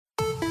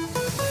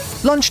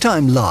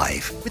Lunchtime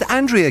Live with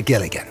Andrea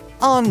Gilligan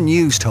on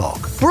News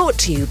Talk. Brought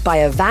to you by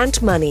Avant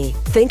Money.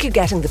 Think you're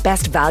getting the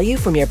best value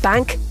from your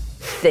bank?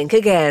 Think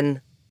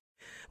again.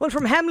 Well,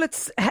 from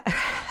helmets,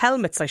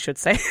 I should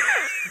say,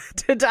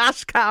 to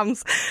dash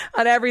cams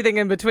and everything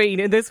in between.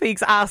 In this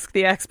week's Ask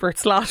the Expert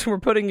slot, we're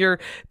putting your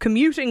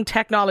commuting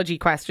technology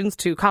questions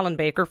to Colin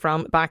Baker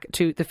from Back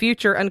to the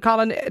Future. And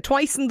Colin,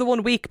 twice in the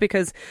 1 week,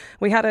 because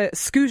we had a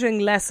scooting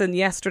lesson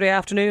yesterday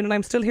afternoon and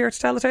I'm still here to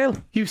tell the tale.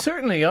 You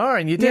certainly are,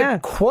 and you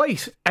did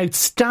quite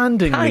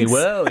outstandingly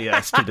well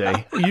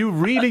yesterday. You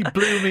really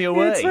blew me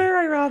away. It's where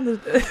I ran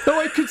Though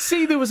I could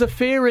see there was a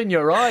fear in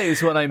your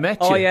eyes when I met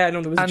you. Oh yeah,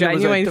 no, there was a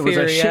genuine fear.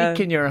 There was a shake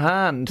in your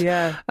hand.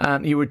 Yeah.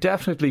 And you were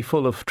definitely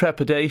full of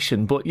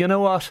trepidation. But you know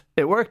what?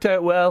 It worked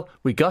out well.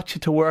 We got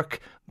you to work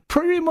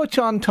pretty much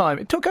on time.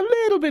 It took a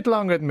little bit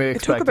longer than we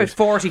expected. It took about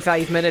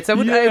 45 minutes. I'd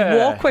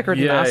walk quicker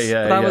than that.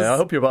 I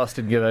hope your boss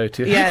didn't give out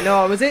to you. Yeah, no,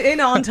 I was in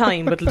on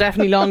time, but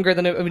definitely longer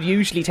than it would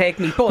usually take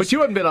me. But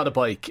you haven't been on a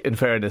bike, in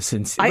fairness,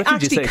 since... I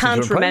actually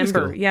can't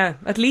remember. Yeah,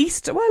 at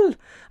least, well...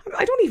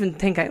 I don't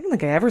think I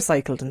ever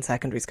cycled in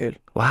secondary school.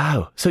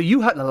 Wow. So you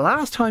had the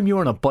last time you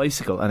were on a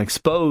bicycle and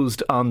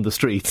exposed on the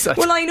streets.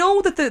 Well, I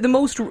know that the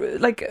most,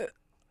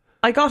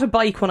 I got a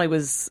bike when I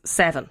was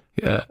 7.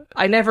 Yeah.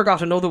 I never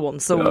got another one.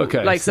 So,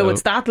 so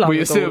it's that long ago.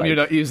 We assume you're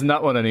not using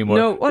that one anymore.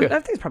 No, well, I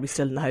think it's probably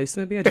still in the house.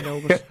 Maybe, I don't know,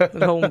 but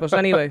at home. But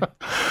anyway.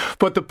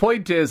 But the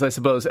point is, I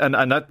suppose, and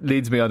that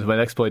leads me on to my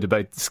next point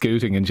about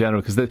scooting in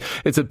general, because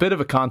it's a bit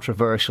of a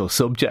controversial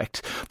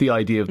subject, the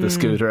idea of the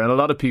scooter. And a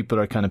lot of people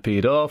are kind of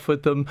peed off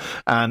with them.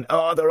 And,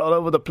 they're all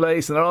over the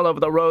place and they're all over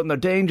the road and they're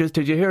dangerous.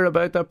 Did you hear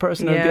about that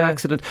person who had the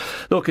accident?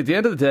 Look, at the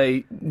end of the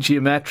day,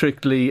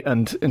 geometrically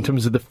and in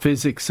terms of the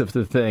physics of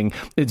the thing,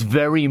 it's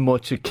very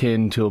much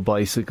akin to a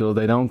bicycle.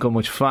 They don't go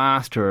much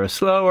faster or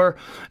slower.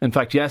 In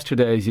fact,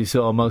 yesterday, as you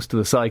saw, most of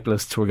the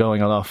cyclists were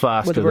going a lot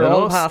faster than us. They were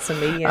all passing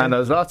me, And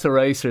there's lots of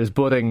racers,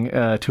 budding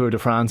Tour de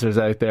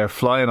Francers out there,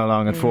 flying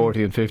along at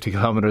 40 and 50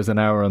 kilometres an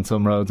hour on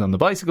some roads on the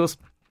bicycles.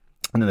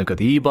 And then they've got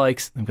the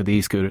e-bikes, they've got the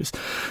e-scooters.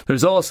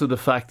 There's also the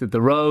fact that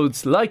the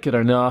roads, like it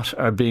or not,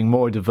 are being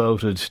more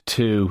devoted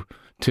to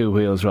 2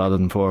 wheels rather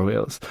than 4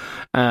 wheels.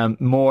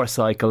 More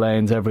cycle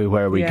lanes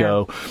everywhere we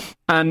go.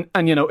 And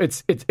you know,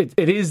 it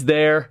is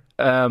there.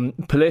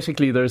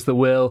 Politically, there's the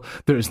will,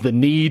 there's the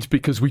need,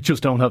 because we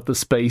just don't have the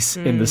space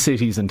in the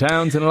cities and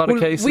towns in a lot of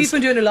cases. We've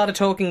been doing a lot of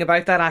talking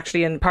about that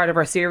actually in part of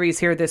our series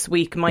here this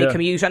week, My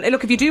Commute. And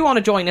look, if you do want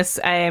to join us,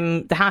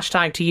 the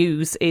hashtag to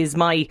use is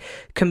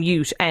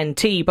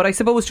MyCommuteNT. But I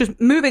suppose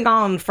just moving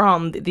on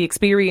from the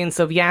experience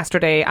of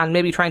yesterday and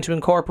maybe trying to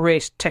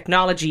incorporate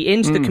technology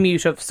into the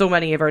commute of so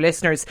many of our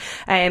listeners,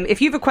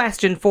 if you have a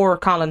question for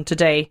Colin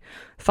today,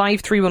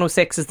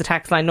 53106 is the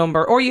text line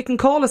number, or you can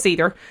call us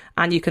either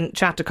and you can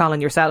chat to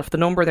Colin yourself. The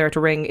number there to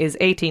ring is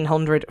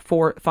 1800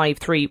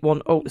 453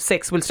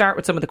 106. We'll start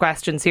with some of the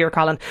questions here,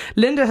 Colin.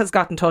 Linda has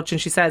got in touch and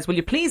she says, will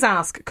you please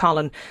ask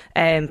Colin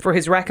for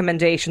his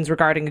recommendations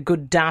regarding a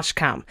good dash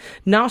cam,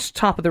 not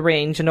top of the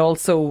range, and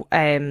also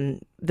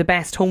the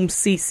best home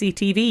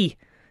CCTV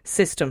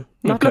system.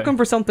 Not looking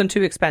for something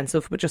too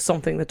expensive, but just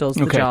something that does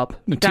the job.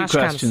 Two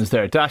questions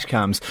there. Dash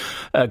cams.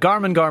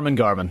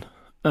 Garmin.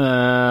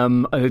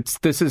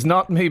 This is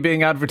not me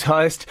being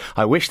advertised.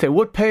 I wish they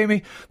would pay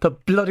me. The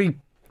bloody...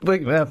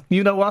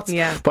 you know what?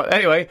 Yeah. But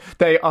anyway,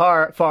 they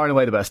are far and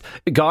away the best.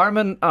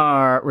 Garmin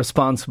are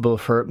responsible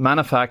for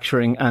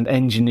manufacturing and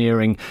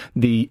engineering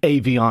the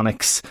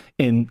avionics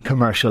in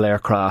commercial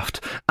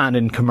aircraft and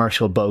in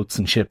commercial boats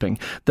and shipping.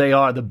 They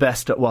are the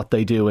best at what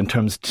they do in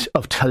terms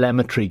of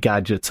telemetry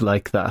gadgets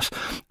like that.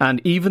 And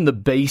even the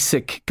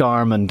basic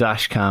Garmin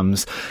dash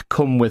cams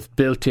come with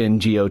built-in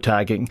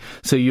geotagging.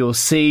 So you'll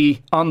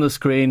see on the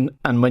screen,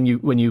 and when you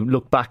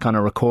look back on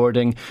a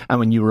recording and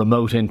when you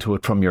remote into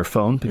it from your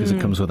phone, because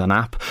it comes with an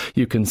app,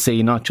 you can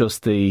see not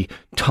just the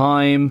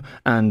time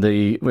and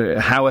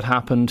how it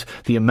happened,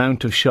 the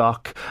amount of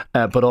shock,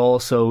 but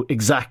also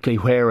exactly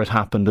where it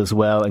happened as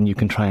well, and you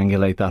can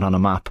triangulate that on a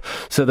map.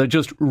 So they're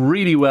just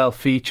really well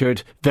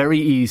featured, very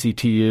easy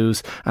to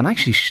use, and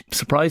actually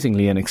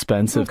surprisingly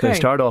inexpensive. They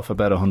start off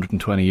about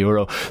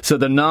 €120. So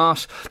they're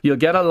not... You'll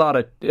get a lot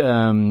of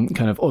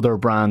kind of other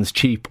brands,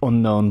 cheap,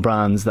 unknown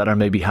brands that are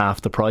maybe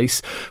half the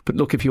price. But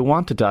look, if you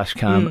want a dash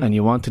cam and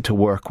you want it to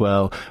work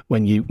well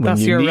when you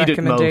need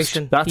it most,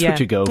 that's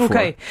what you go for.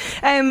 Okay.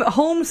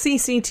 Home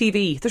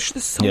CCTV. There's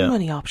so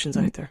many options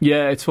out there.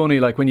 Yeah, it's funny,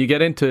 like when you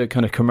get into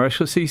kind of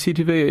commercial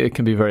CCTV, it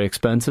can be very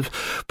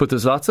expensive. But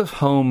there's lots of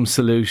home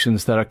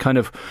solutions that are kind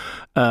of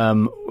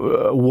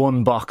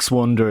one box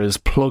wonders,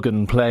 plug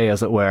and play,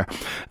 as it were.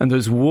 And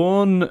there's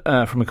one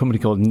from a company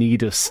called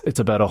Nidus. It's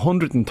about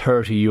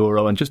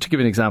 €130. And just to give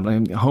you an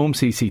example, home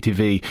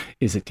CCTV,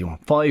 do you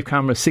want 5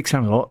 cameras, 6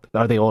 cameras?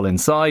 Are they all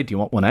inside? Do you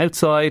want one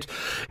outside?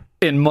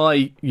 In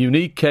my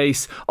unique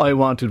case, I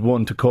wanted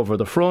one to cover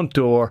the front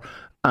door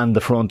and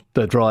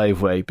the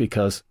driveway,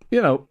 because,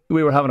 you know,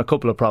 we were having a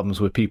couple of problems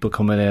with people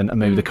coming in and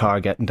maybe the car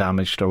getting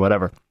damaged or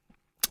whatever.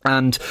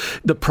 And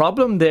the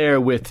problem there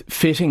with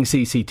fitting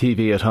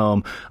CCTV at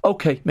home,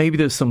 okay, maybe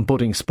there's some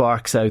budding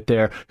sparks out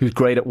there who's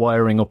great at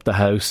wiring up the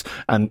house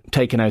and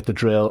taking out the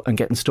drill and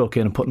getting stuck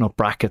in and putting up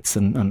brackets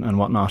and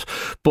whatnot.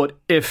 But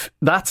if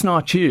that's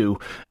not you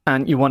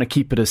and you want to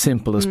keep it as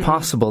simple as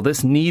possible,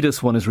 this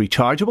Nidus one is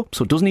rechargeable,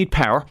 so it doesn't need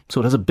power.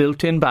 So it has a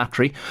built-in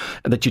battery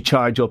that you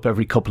charge up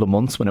every couple of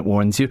months when it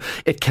warns you.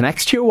 It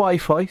connects to your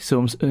Wi-Fi,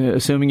 so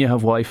assuming you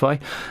have Wi-Fi,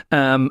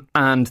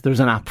 and there's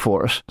an app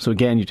for it. So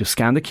again, you just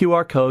scan the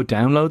QR code,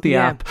 download the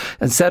app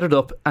and set it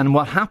up, and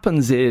what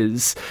happens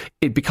is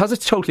because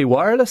it's totally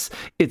wireless,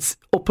 it's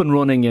up and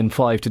running in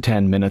 5 to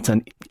 10 minutes,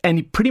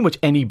 and pretty much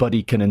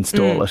anybody can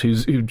install it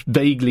who's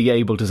vaguely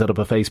able to set up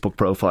a Facebook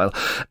profile.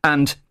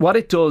 And what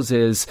it does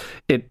is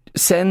it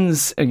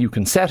sends, and you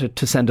can set it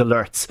to send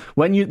alerts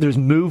when there's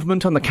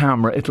movement on the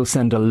camera. It'll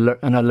send an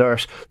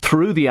alert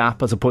through the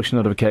app as a push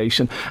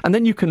notification, and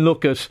then you can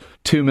look at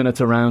 2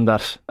 minutes around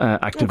that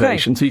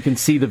activation, so you can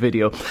see the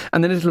video,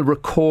 and then it'll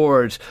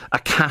record a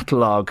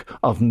catalogue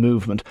of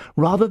movement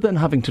rather than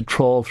having to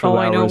trawl through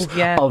hours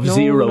of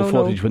zero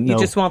footage with you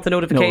just want the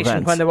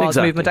notification when there was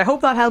movement. I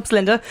hope that helps,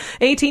 Linda.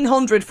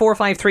 1800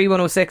 453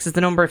 106 is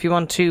the number if you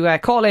want to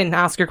call in,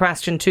 ask your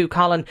question to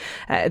Colin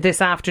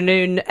this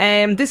afternoon.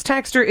 This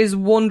texter is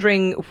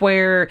wondering,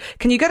 where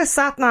can you get a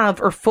sat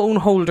nav or phone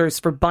holders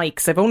for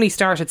bikes? I've only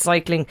started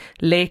cycling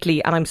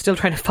lately and I'm still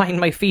trying to find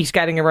my feet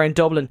getting around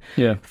Dublin.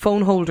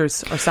 Phone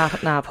holders or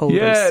sat nav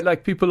holders.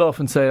 Like people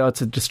often say, oh,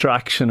 it's a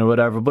distraction or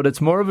whatever, but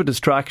it's more of a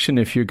distraction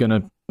if you're going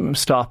to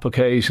stop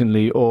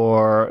occasionally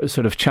or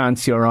sort of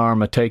chance your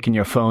arm at taking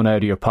your phone out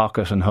of your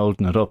pocket and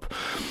holding it up.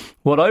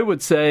 What I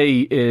would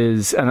say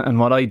is, and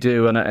what I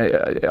do, and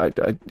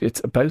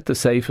it's about the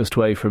safest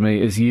way for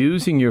me, is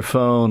using your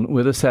phone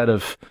with a set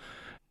of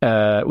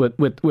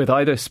with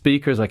either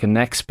speakers like a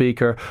neck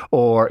speaker,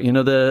 or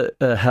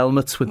the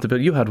helmets with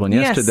you had one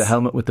yesterday, the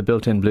helmet with the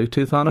built-in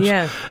Bluetooth on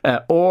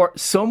it, or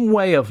some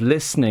way of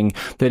listening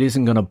that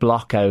isn't going to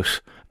block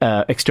out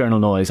external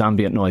noise,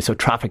 ambient noise, so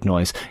traffic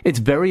noise. It's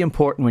very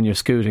important when you're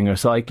scooting or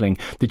cycling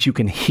that you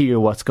can hear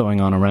what's going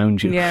on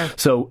around you.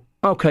 So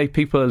okay,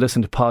 people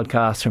listen to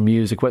podcasts or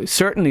music. Well,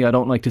 certainly I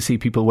don't like to see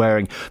people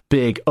wearing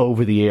big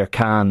over-the-ear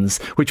cans,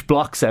 which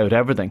blocks out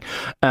everything.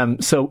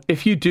 So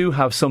if you do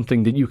have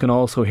something that you can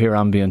also hear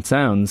ambient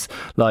sounds,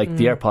 like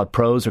the AirPod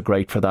Pros are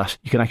great for that.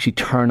 You can actually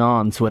turn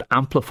on so it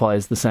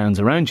amplifies the sounds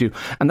around you,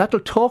 and that'll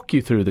talk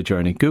you through the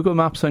journey. Google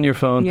Maps on your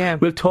phone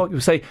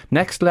will say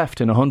next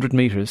left in 100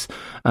 metres,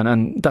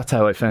 and that's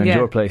how I found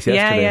your place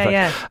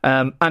yesterday.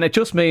 And it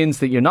just means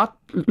that you're not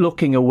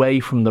looking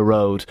away from the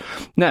road.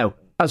 Now,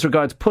 as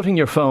regards putting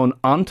your phone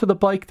onto the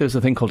bike, there's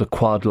a thing called a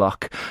quad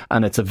lock,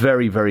 and it's a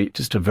very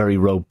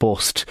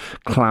robust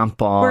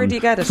clamp-on Where do you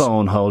get it?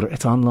 phone holder.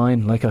 It's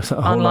online, like a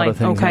whole lot of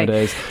things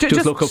nowadays.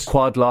 Just look up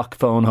quad lock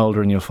phone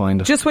holder and you'll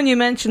find it. Just when you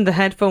mentioned the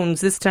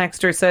headphones, this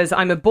texter says,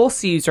 I'm a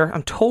bus user.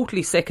 I'm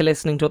totally sick of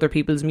listening to other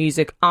people's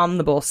music on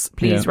the bus.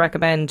 Please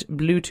recommend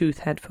Bluetooth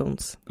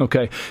headphones.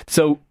 Okay,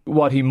 so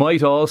what he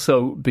might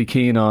also be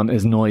keen on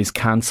is noise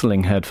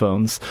cancelling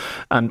headphones.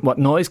 And what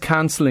noise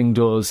cancelling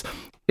does,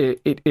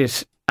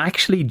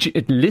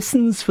 it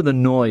listens for the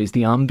noise,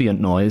 the ambient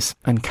noise,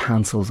 and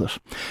cancels it.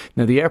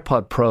 Now, the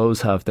AirPod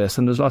Pros have this,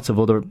 and there's lots of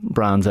other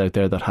brands out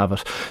there that have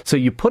it. So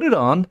you put it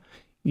on,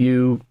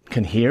 you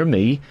can hear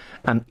me,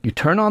 and you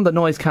turn on the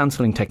noise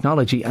cancelling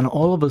technology, and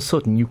all of a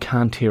sudden you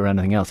can't hear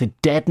anything else. It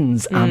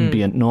deadens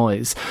ambient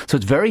noise. So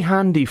it's very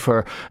handy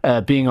for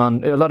being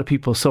on. A lot of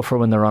people suffer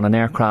when they're on an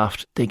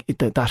aircraft.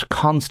 That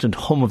constant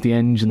hum of the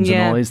engines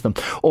annoys them.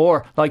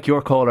 Or, like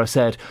your caller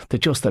said,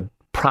 the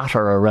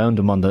pratter around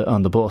them on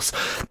the bus.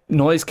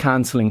 Noise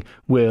cancelling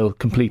will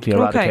completely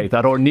eradicate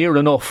that, or near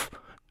enough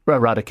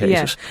eradicate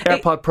it.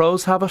 AirPod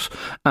Pros have it,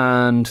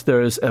 and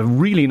there's a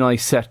really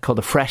nice set called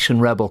the Fresh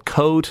and Rebel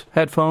Code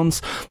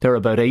headphones. They're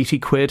about 80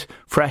 quid,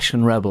 Fresh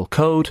and Rebel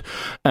Code,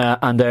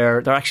 and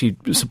they're actually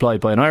supplied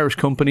by an Irish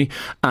company,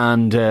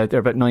 and they're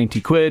about 90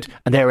 quid,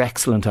 and they're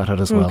excellent at it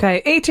as well.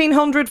 Okay,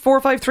 1800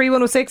 453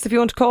 106 if you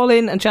want to call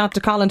in and chat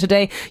to Colin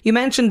today. You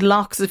mentioned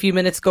locks a few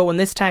minutes ago, and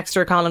this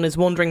texter, Colin, is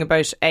wondering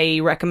about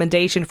a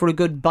recommendation for a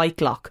good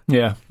bike lock.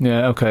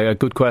 Okay, a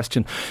good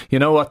question. You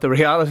know what, the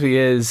reality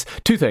is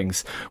two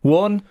things.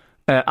 One,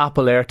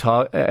 Apple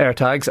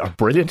AirTags are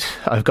brilliant.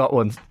 I've got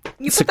one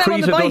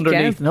secreted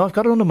underneath. No, I've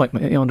got it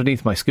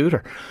underneath my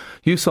scooter.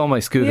 You saw my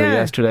scooter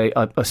yesterday.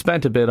 I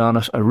spent a bit on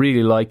it. I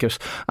really like it,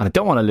 and I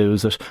don't want to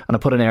lose it, and I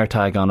put an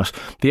AirTag on it.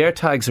 The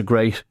AirTags are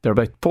great. They're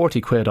about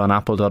 40 quid on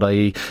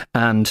apple.ie,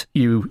 and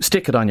you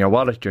stick it on your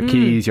wallet, your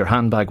keys, your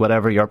handbag,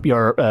 whatever, your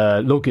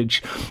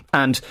luggage.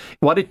 And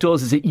what it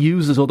does is it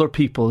uses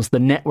the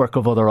network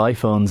of other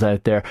iPhones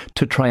out there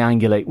to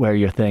triangulate where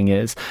your thing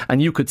is. And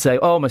you could say,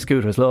 oh, my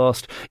scooter's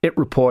lost. It it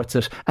reports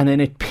it, and then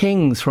it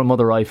pings from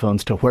other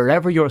iPhones to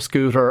wherever your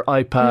scooter,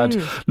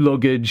 iPad,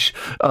 luggage,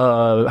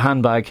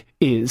 handbag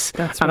is.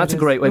 And that's a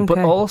great way. Okay. But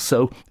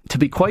also, to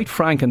be quite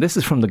frank, and this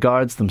is from the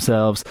guards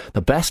themselves,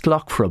 the best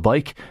lock for a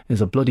bike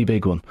is a bloody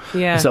big one.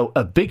 Yeah. So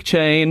a big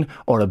chain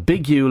or a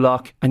big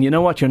U-lock, and you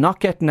know what? You're not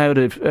getting out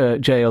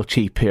of jail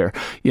cheap here.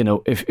 You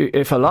know,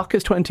 if a lock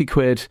is 20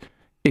 quid,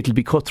 it'll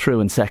be cut through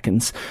in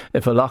seconds.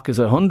 If a lock is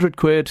 100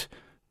 quid,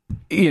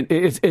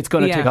 it's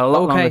going to take a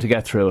lot longer to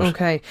get through it.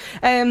 Okay.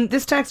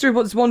 This texter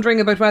was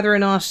wondering about whether or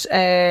not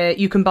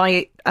you can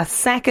buy a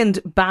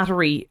second-hand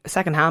battery,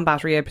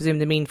 I presume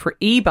they mean, for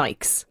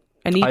e-bikes.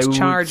 I need to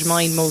charge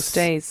mine most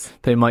days.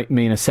 They might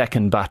mean a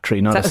second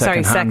battery, not a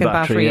second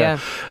battery. Yeah.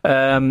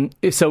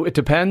 So it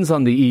depends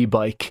on the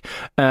e-bike.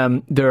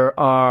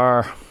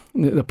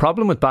 The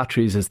problem with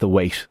batteries is the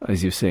weight,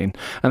 as you've seen.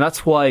 And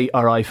that's why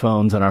our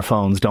iPhones and our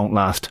phones don't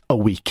last a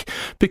week.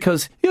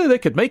 Because, they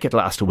could make it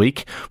last a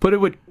week, but it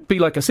would be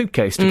like a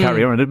suitcase to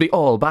carry around. It'd be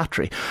all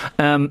battery.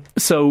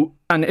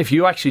 And if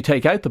you actually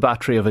take out the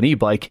battery of an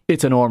e-bike,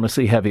 it's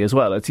enormously heavy as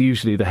well. It's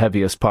usually the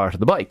heaviest part of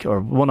the bike, or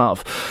one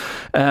of.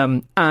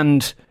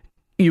 And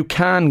you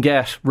can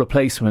get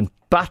replacement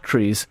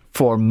batteries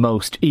for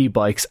most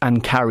e-bikes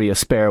and carry a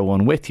spare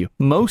one with you.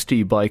 Most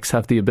e-bikes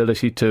have the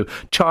ability to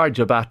charge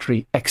a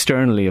battery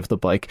externally of the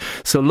bike.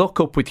 So look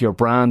up with your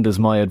brand, is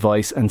my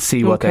advice, and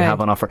see what they have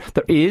on offer.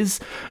 There is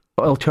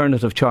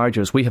alternative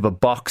chargers. We have a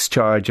box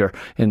charger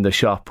in the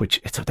shop,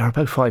 they're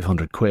about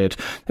 500 quid.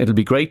 It'll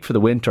be great for the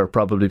winter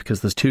probably,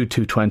 because there's two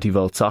 220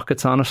 volt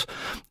sockets on it,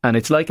 and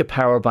it's like a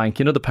power bank.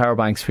 You know, the power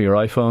banks for your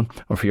iPhone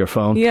or for your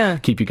phone,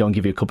 keep you going,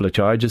 give you a couple of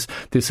charges.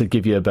 This will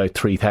give you about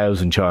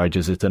 3,000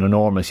 charges. It's an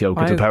enormous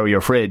yoke. It'll power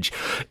your fridge,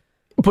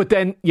 but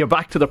then you're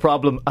back to the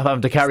problem of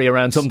having to carry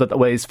around something that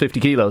weighs 50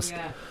 kilos.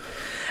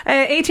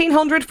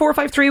 1800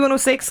 453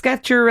 106.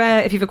 Get your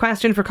if you have a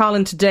question for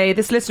Colin today.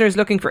 This listener is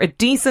looking for a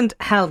decent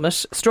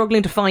helmet,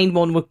 struggling to find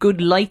one with good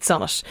lights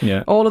on it.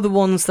 All of the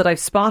ones that I've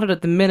spotted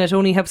at the minute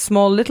only have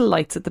small little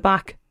lights at the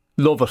back.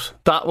 Love it.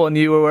 That one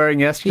you were wearing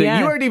yesterday,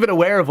 you weren't even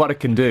aware of what it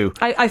can do.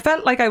 I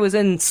felt like I was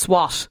in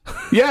SWAT.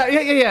 Yeah.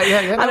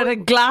 And it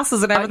had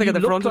glasses and everything at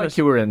the front of it.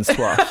 You were in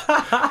SWAT.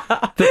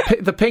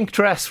 The pink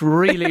dress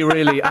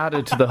really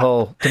added to the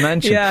whole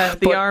dimension. Yeah,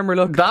 the armour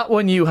look. That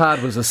one you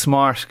had was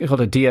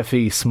called a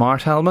DFE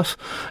smart helmet.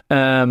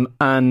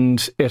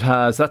 And it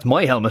has, that's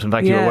my helmet, in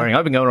fact, you were wearing.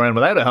 I've been going around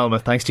without a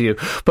helmet, thanks to you.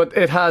 But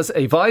it has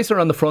a visor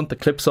on the front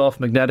that clips off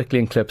magnetically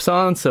and clips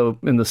on. So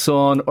in the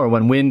sun or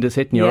when wind is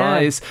hitting your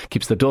eyes,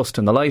 keeps the dust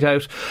and the light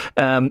out.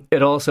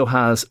 It also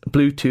has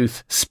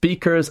Bluetooth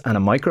speakers and a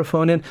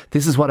microphone in.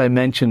 This is what I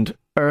mentioned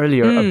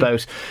earlier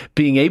about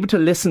being able to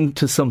listen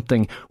to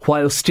something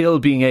while still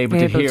being able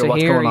to hear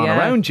what's going on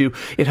around you.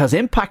 It has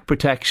impact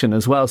protection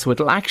as well, so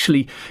it'll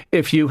actually,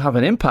 if you have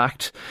an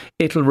impact,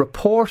 it'll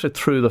report it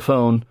through the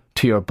phone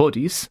to your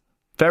buddies.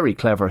 Very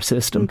clever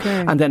system.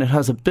 And then it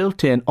has a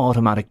built-in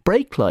automatic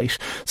brake light.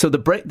 So the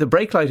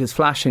brake light is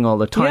flashing all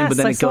the time, but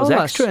then it goes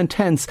extra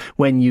intense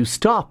when you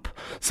stop.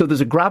 So there's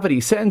a gravity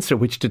sensor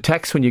which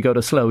detects when you go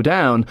to slow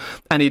down,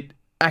 and it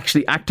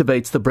actually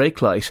activates the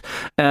brake light.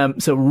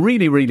 So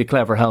really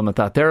clever helmet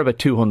that. They're about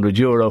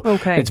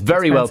 €200. It's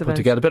very well put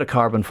together. A bit of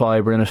carbon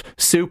fibre in it.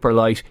 Super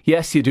light.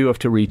 Yes, you do have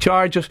to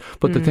recharge it,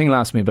 but the thing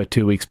lasts me about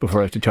 2 weeks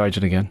before I have to charge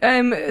it again.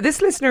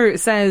 This listener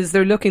says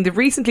they've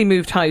recently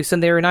moved house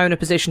and they're now in a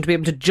position to be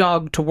able to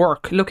jog to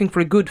work, looking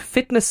for a good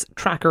fitness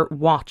tracker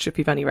watch, if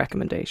you've any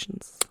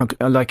recommendations.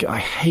 Okay, I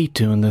hate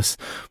doing this,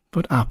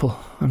 but Apple,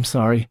 I'm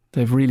sorry,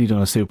 they've really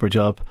done a super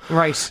job.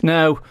 Right.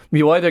 Now,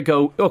 you either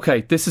go,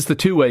 this is the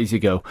two ways you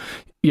go.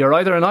 You're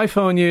either an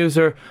iPhone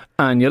user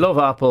and you love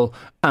Apple,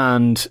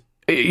 and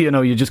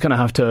you're just going to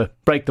have to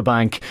break the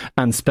bank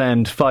and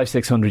spend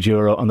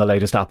 €500-600 on the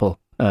latest Apple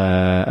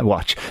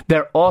watch.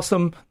 They're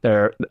awesome.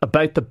 They're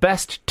about the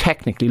best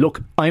technically.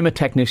 Look, I'm a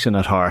technician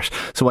at heart,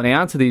 so when I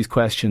answer these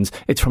questions,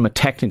 it's from a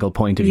technical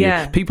point of view.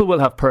 People will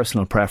have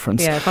personal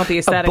preference. It's not the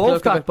aesthetic above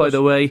look that, of it, by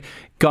the way,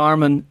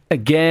 Garmin,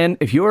 again,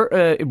 if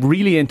you're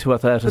really into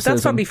athleticism, but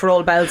that's probably for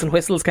all bells and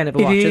whistles kind of a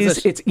watch, is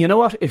it? It's, you know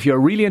what, if you're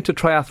really into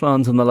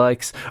triathlons and the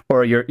likes,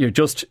 or you're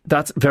just,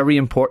 that's very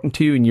important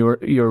to you, and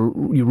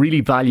you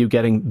really value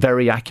getting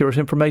very accurate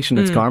information,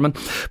 it's Garmin.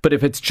 But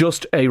if it's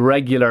just a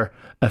regular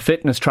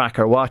fitness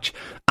tracker watch,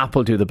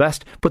 Apple do the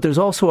best. But there's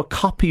also a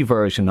copy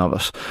version of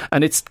it,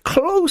 and it's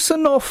close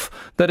enough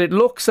that it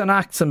looks and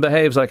acts and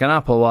behaves like an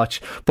Apple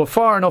watch, but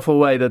far enough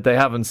away that they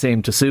haven't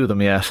seemed to sue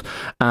them yet.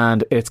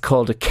 And it's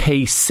called a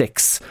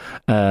K6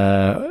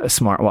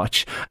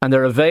 smartwatch, and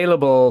they're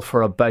available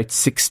for about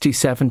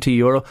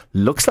 €60-70.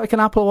 Looks like an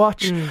Apple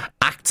watch,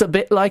 acts a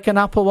bit like an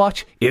Apple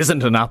watch,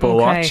 isn't an Apple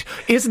watch,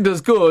 isn't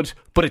as good,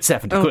 but it's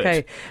 70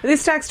 quid.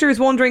 This texter is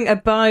wondering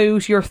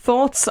about your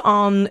thoughts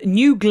on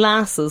new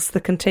glasses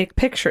that can take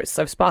pictures.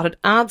 I've spotted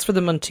ads for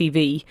them on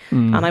TV,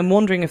 and I'm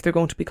wondering if they're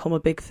going to become a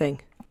big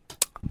thing.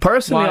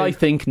 Personally, I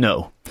think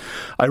no.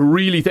 I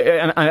really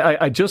and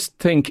I just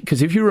think,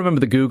 because if you remember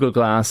the Google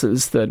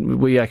glasses that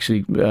we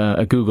actually,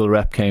 a Google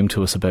rep came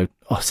to us about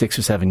 6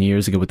 or 7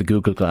 years ago with the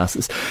Google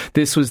glasses.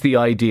 This was the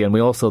idea, and we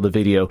all saw the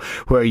video,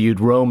 where you'd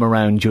roam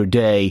around your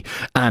day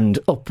and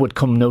up would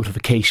come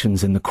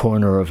notifications in the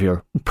corner of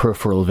your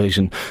peripheral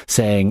vision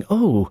saying,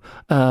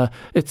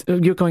 it's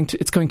going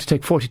to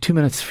take 42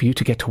 minutes for you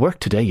to get to work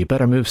today. You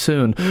better move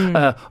soon.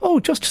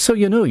 Just so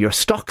you know, your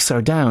stocks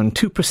are down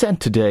 2%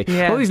 today.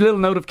 All these little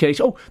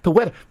notifications. Oh, the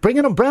weather. Bring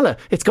an umbrella.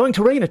 It's going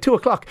to rain at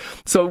 2:00.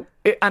 So,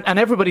 and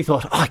everybody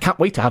thought, I can't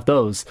wait to have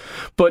those.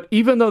 But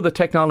even though the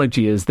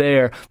technology is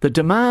there, the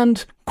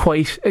demand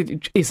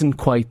isn't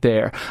quite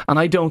there. And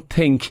I don't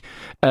think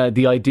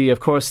the idea, of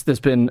course, there's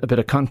been a bit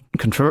of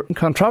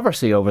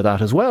controversy over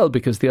that as well,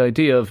 because the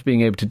idea of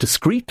being able to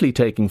discreetly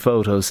taking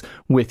photos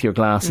with your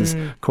glasses,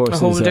 of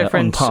course, is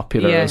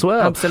unpopular as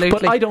well. Absolutely.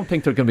 But I don't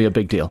think they're going to be a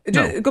big deal.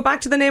 No. Go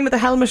back to the name of the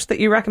helmet that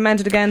you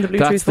recommended again, the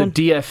Bluetooth That's one.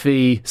 the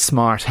DFE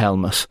Smart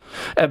Helmet.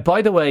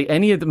 By the way,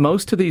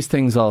 most of these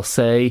things I'll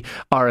say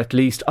are, at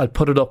least I'll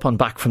put it up on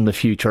Back From The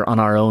Future on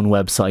our own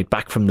website,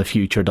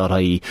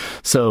 backfromthefuture.ie.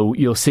 So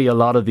you'll see a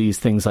lot of these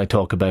things I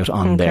talk about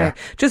on there.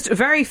 Just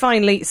very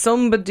finally,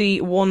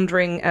 somebody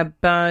wondering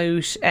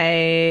about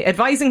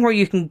advising where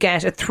you can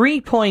get a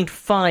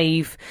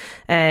 3.5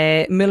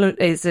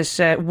 is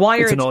it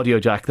wired? It's an audio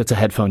jack. That's a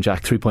headphone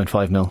jack,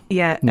 3.5 mil.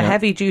 Yeah,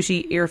 heavy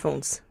duty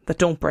earphones that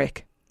don't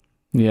break.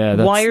 Yeah,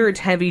 wired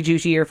heavy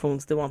duty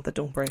earphones, the one that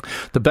don't break.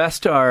 The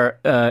best are,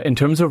 in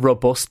terms of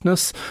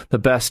robustness, the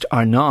best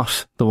are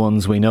not the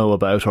ones we know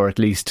about, or at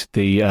least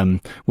the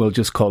we'll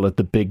just call it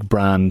the big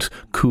brand,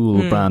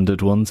 cool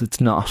branded ones. It's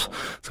not,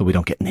 so we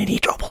don't get in any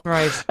trouble.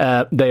 Right.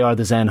 They are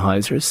the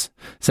Sennheisers.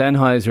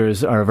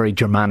 Sennheisers are a very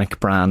Germanic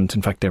brand.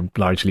 In fact, they're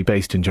largely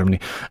based in Germany,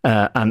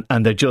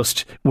 and they're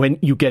just, when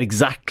you get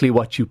exactly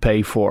what you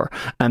pay for,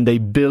 and they're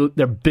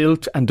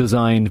built and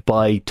designed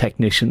by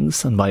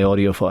technicians and by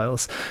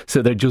audiophiles.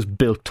 So they're just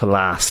built to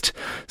last.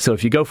 So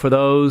if you go for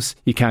those,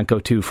 you can't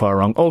go too far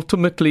wrong.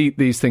 Ultimately,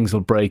 these things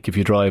will break if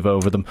you drive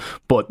over them,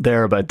 but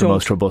they're about the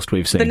most robust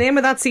we've seen. The name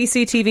of that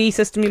CCTV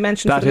system you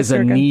mentioned? That is a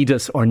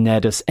Nedis or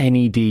Nedis,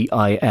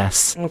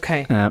 Nedis.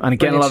 Okay. And again,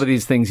 brilliant. A lot of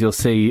these things you'll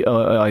see,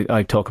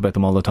 I talk about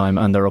them all the time,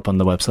 and they're up on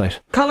the website.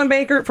 Colin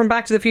Baker from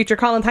Back to the Future.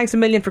 Colin, thanks a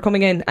million for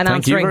coming in and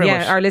answering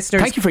our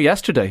listeners. Thank you for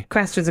yesterday.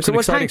 Questions.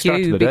 Thank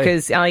you,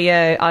 because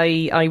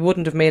I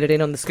wouldn't have made it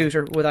in on the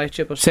scooter without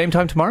you. But same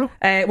time tomorrow?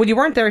 Well, you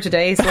weren't there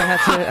today, so I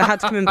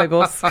had to come in by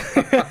bus.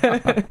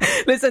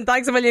 Listen,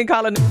 thanks a million,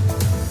 Colin.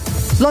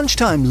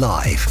 Lunchtime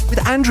Live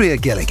with Andrea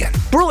Gilligan.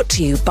 Brought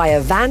to you by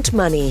Avant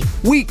Money.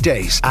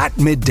 Weekdays at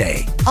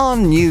midday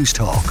on News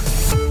Talk.